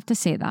feel like I have to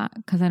say that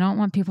because I don't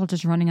want people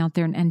just running out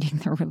there and ending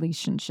their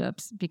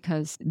relationships,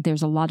 because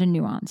there's a lot of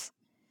nuance.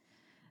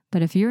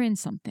 But if you're in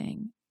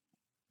something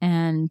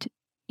and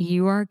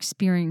you are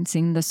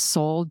experiencing the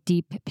soul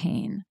deep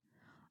pain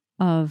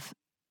of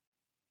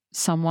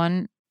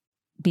someone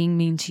being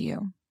mean to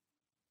you,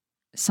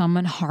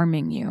 someone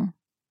harming you,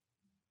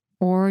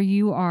 or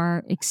you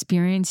are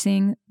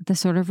experiencing the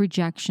sort of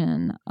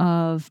rejection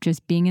of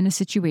just being in a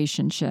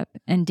situationship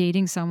and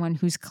dating someone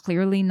who's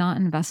clearly not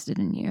invested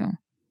in you,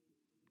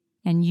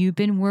 and you've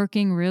been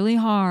working really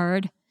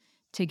hard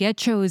to get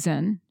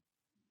chosen,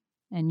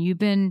 and you've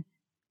been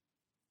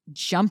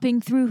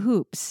jumping through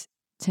hoops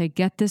to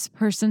get this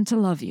person to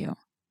love you,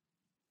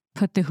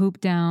 put the hoop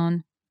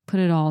down, put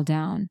it all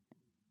down.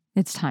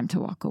 It's time to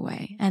walk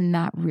away. And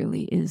that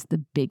really is the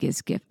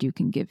biggest gift you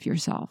can give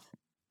yourself.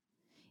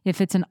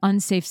 If it's an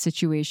unsafe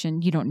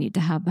situation, you don't need to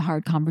have the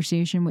hard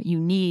conversation. What you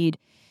need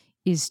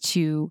is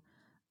to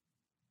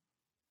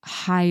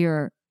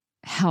hire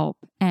help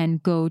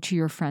and go to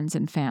your friends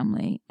and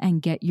family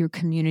and get your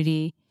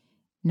community,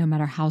 no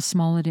matter how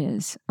small it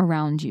is,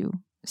 around you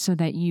so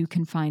that you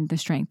can find the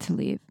strength to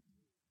leave.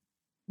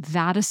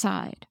 That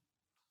aside,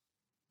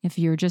 if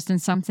you're just in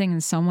something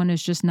and someone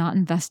is just not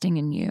investing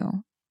in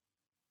you,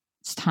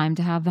 it's time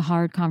to have the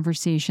hard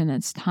conversation.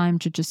 It's time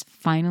to just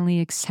finally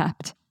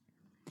accept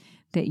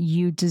that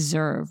you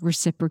deserve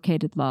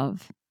reciprocated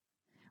love.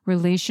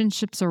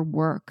 Relationships are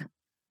work.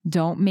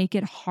 Don't make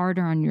it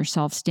harder on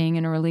yourself staying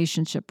in a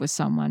relationship with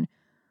someone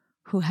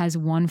who has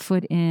one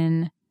foot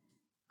in,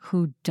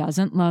 who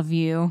doesn't love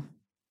you,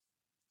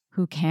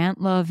 who can't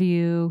love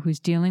you, who's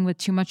dealing with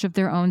too much of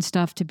their own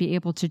stuff to be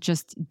able to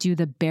just do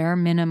the bare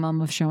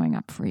minimum of showing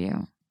up for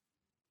you.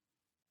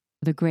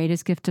 The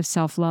greatest gift of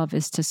self-love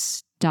is to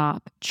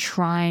stop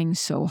trying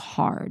so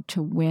hard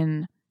to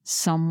win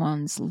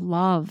someone's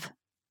love.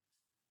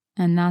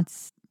 And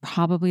that's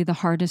probably the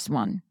hardest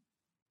one.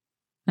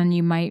 And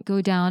you might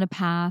go down a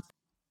path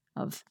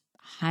of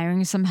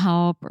hiring some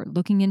help or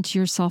looking into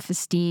your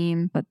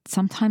self-esteem. But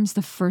sometimes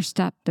the first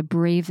step, the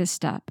bravest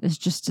step, is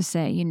just to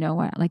say, you know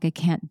what, like, I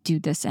can't do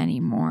this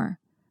anymore.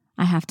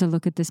 I have to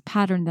look at this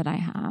pattern that I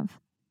have.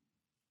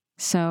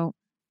 So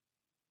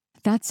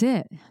that's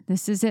it.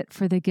 This is it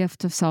for the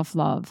gift of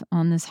self-love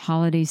on this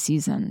holiday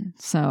season.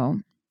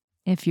 So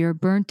if you're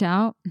burnt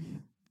out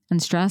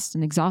and stressed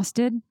and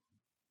exhausted,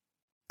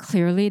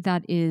 clearly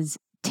that is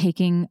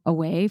taking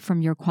away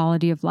from your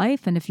quality of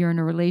life. And if you're in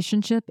a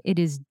relationship, it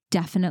is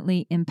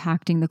definitely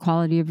impacting the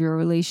quality of your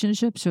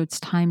relationship. So it's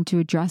time to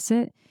address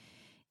it.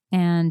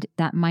 And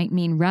that might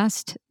mean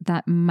rest.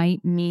 That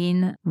might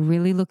mean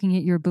really looking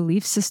at your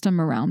belief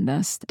system around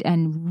this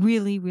and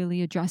really,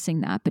 really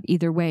addressing that. But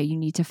either way, you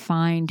need to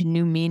find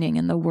new meaning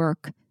in the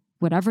work,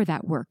 whatever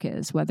that work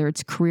is, whether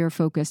it's career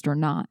focused or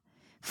not.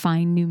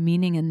 Find new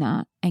meaning in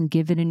that and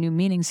give it a new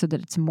meaning so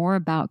that it's more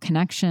about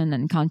connection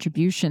and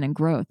contribution and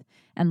growth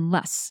and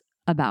less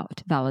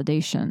about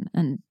validation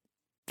and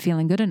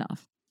feeling good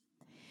enough.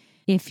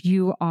 If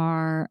you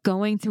are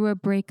going through a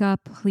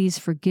breakup, please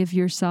forgive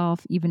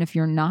yourself. Even if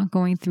you're not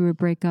going through a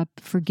breakup,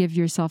 forgive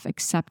yourself,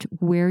 accept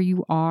where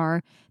you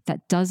are.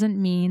 That doesn't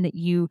mean that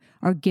you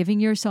are giving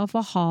yourself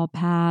a hall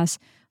pass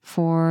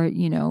for,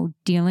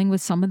 dealing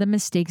with some of the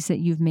mistakes that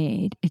you've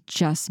made. It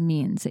just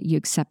means that you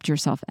accept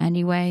yourself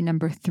anyway.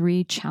 Number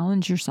 3,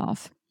 challenge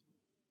yourself.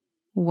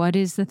 What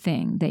is the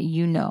thing that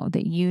you know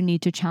that you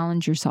need to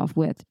challenge yourself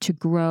with to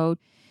grow,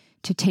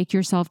 to take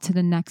yourself to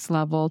the next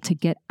level, to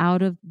get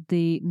out of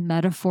the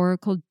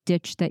metaphorical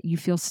ditch that you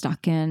feel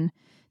stuck in,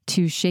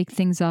 to shake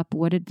things up?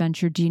 What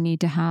adventure do you need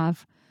to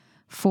have?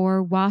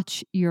 4,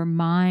 watch your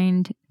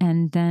mind,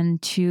 and then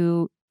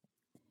to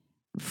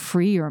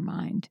free your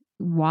mind.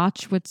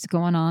 Watch what's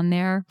going on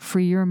there.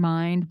 Free your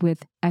mind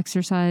with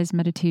exercise,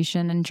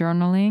 meditation, and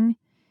journaling.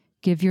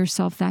 Give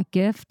yourself that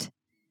gift.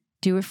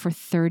 Do it for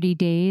 30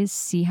 days.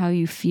 See how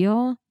you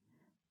feel,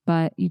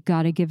 but you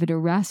got to give it a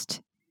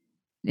rest.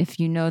 If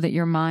you know that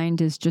your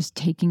mind is just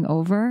taking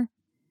over,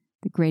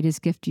 the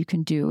greatest gift you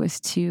can do is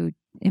to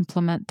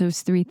implement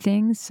those 3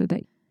 things so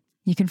that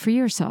you can free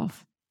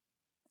yourself.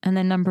 And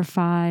then number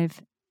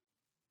 5,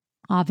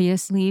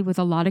 obviously with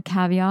a lot of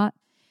caveat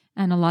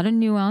and a lot of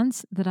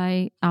nuance that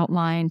I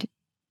outlined,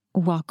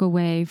 walk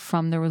away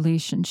from the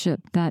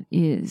relationship that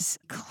is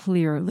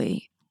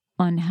clearly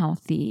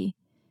unhealthy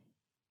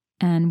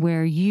and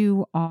where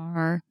you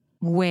are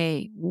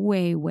way,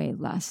 way, way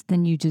less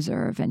than you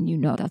deserve. And you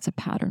know that's a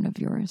pattern of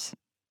yours.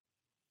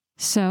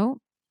 So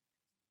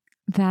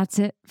that's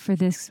it for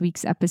this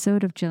week's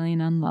episode of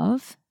Jillian on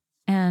Love.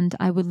 And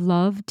I would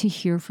love to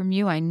hear from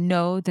you. I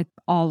know that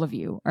all of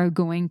you are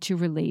going to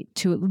relate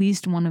to at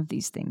least one of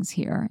these things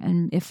here,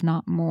 and if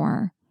not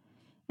more.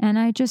 And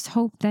I just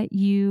hope that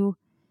you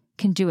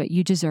can do it.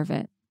 You deserve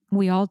it.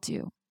 We all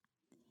do.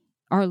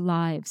 Our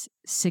lives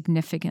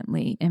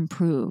significantly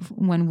improve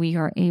when we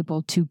are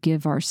able to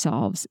give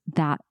ourselves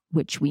that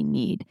which we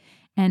need.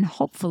 And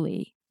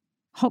hopefully,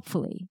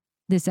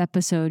 this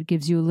episode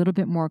gives you a little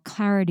bit more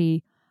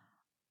clarity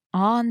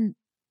on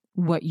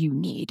what you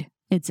need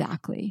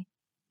exactly.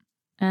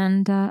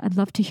 And I'd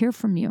love to hear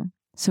from you.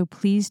 So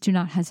please do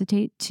not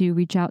hesitate to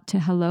reach out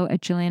to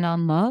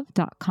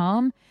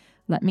hello@jillianonlove.com.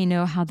 Let me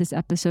know how this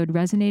episode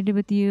resonated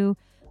with you.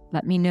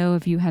 Let me know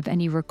if you have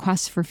any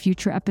requests for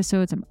future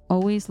episodes. I'm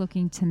always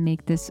looking to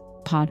make this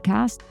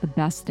podcast the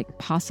best it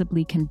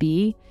possibly can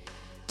be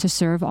to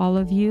serve all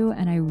of you.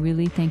 And I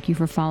really thank you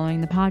for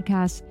following the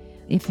podcast.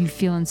 If you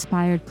feel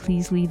inspired,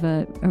 please leave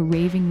a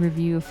raving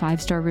review, a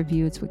 5-star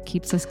review. It's what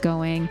keeps us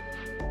going.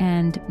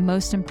 And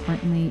most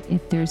importantly,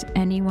 if there's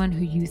anyone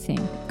who you think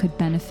could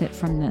benefit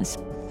from this,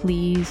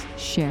 please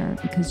share,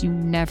 because you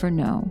never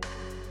know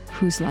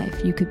whose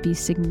life you could be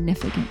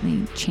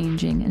significantly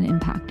changing and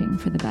impacting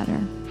for the better.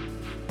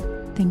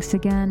 Thanks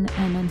again,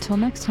 and until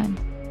next time.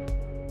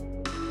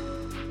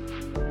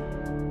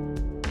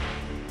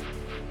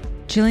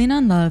 Jillian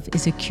on Love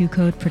is a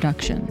Q-Code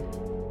production.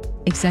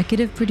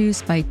 Executive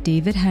produced by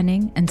David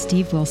Henning and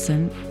Steve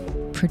Wilson.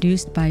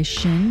 Produced by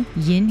Shin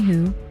Yin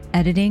Hu.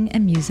 Editing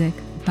and music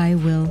by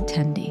Will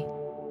Tendy.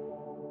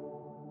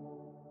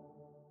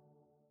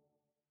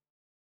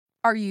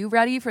 Are you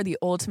ready for the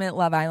ultimate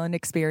Love Island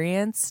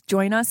experience?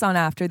 Join us on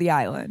After the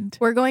Island.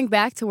 We're going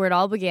back to where it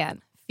all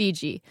began,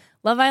 Fiji.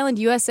 Love Island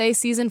USA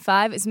Season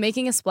 5 is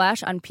making a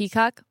splash on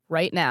Peacock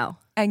right now.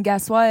 And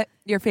guess what?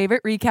 Your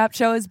favorite recap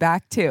show is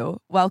back too.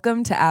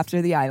 Welcome to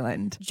After the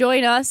Island.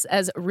 Join us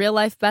as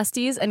real-life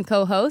besties and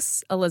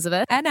co-hosts,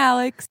 Elizabeth and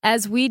Alex,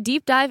 as we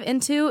deep dive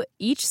into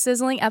each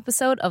sizzling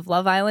episode of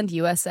Love Island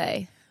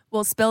USA.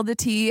 We'll spill the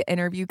tea,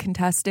 interview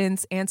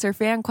contestants, answer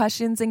fan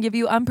questions, and give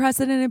you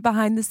unprecedented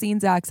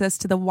behind-the-scenes access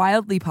to the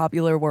wildly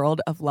popular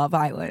world of Love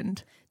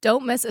Island.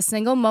 Don't miss a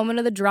single moment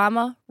of the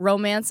drama,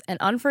 romance, and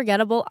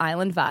unforgettable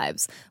island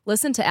vibes.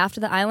 Listen to After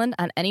the Island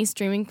on any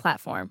streaming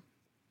platform.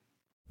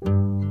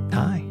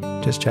 Hi,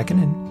 just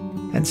checking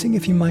in and seeing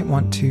if you might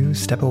want to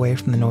step away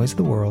from the noise of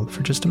the world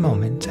for just a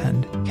moment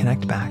and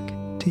connect back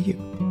to you.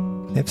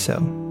 If so,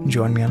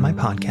 join me on my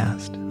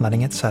podcast,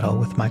 Letting It Settle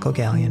with Michael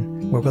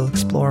Gallion, where we'll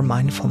explore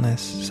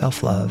mindfulness,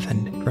 self-love,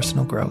 and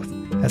personal growth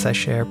as I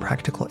share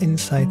practical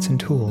insights and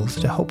tools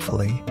to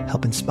hopefully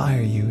help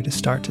inspire you to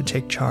start to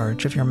take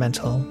charge of your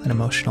mental and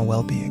emotional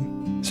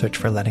well-being. Search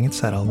for Letting It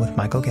Settle with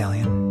Michael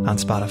Gallion on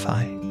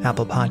Spotify,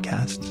 Apple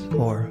Podcasts,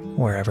 or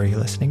wherever you're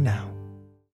listening now.